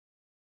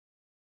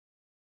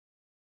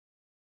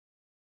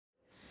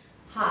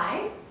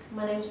Hi,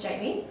 my name's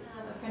Jaymee.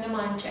 A friend of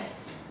mine,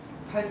 Jess,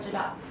 posted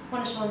up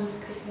one of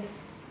Sean's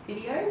Christmas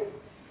videos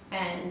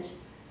and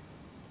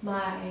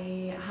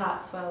my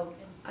heart swelled.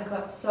 I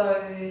got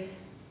so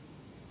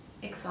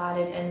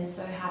excited and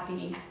so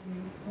happy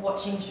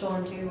watching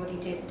Sean do what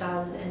he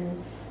does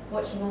and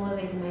watching all of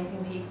these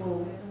amazing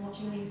people and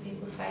watching these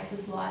people's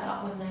faces light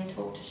up when they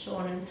talk to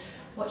Sean and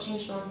watching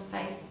Sean's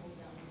face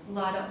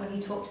light up when he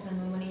talked to them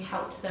and when he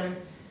helped them.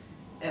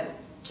 It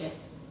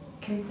just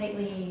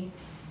completely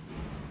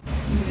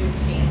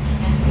moved me,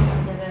 and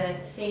I've never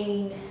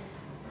seen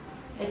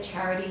a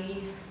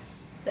charity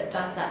that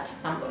does that to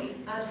somebody.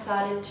 I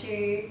decided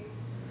to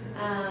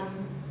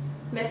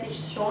message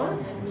Sean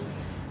and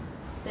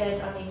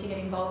said I need to get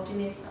involved in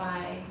this.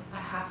 I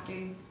have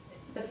to.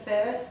 The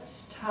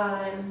first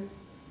time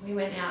we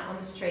went out on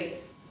the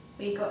streets,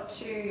 we got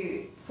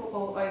to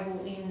Football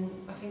Oval in,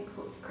 I think,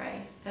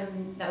 Footscray,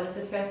 and that was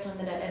the first time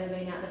that I'd ever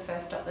been out, the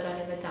first stop that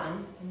I'd ever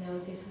done. And there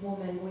was this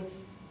woman with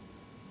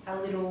a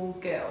little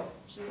girl.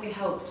 We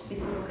helped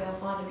this little girl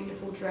find a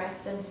beautiful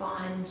dress and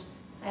find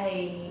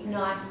a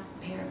nice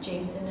pair of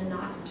jeans and a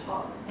nice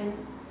top. And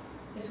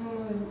this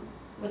woman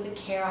was a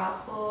carer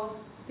for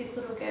this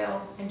little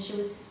girl, and she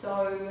was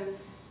so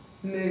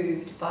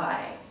moved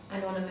by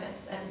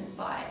Anonymous and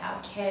by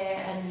our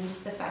care and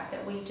the fact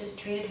that we just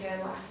treated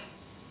her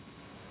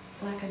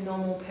like a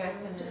normal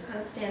person. Just kind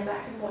of stand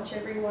back and watch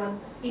everyone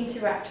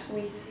interact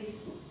with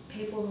these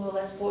people who are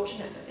less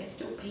fortunate, but they're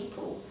still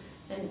people,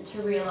 and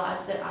to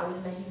realise that I was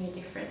making a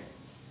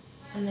difference.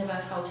 I never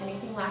felt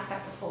anything like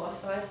that before,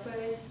 so I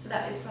suppose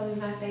that is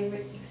probably my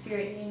favourite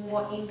experience.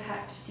 What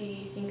impact do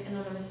you think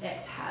Anonymous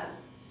X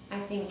has? I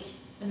think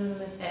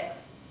Anonymous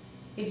X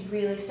is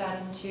really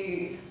starting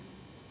to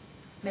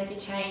make a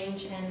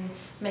change and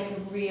make a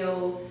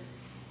real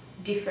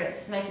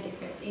difference,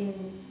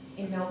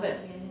 in Melbourne.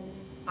 And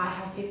I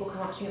have people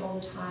come up to me all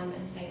the time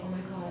and say, oh my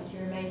God,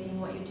 you're amazing,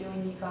 what you're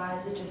doing, you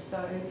guys are just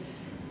so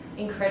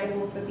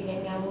incredible for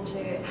being able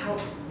to help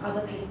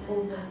other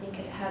people. And I think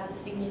it has a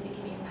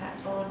significant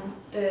impact on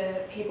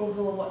the people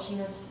who are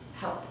watching us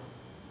help.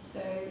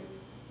 So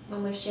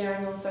when we're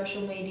sharing on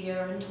social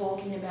media and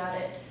talking about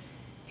it,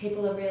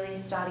 people are really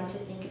starting to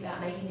think about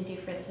making a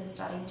difference and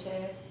starting to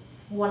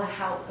want to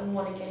help and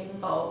want to get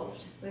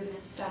involved. We've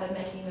started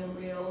making a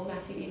real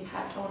massive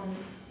impact on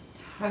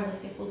homeless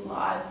people's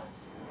lives.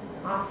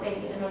 I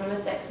see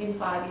Anonymous X in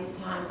 5 years'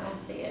 time,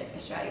 I see it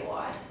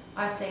Australia-wide.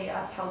 I see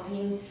us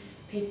helping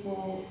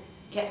people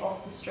get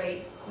off the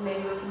streets.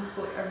 Maybe we can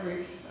put a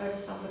roof over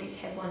somebody's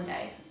head one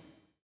day.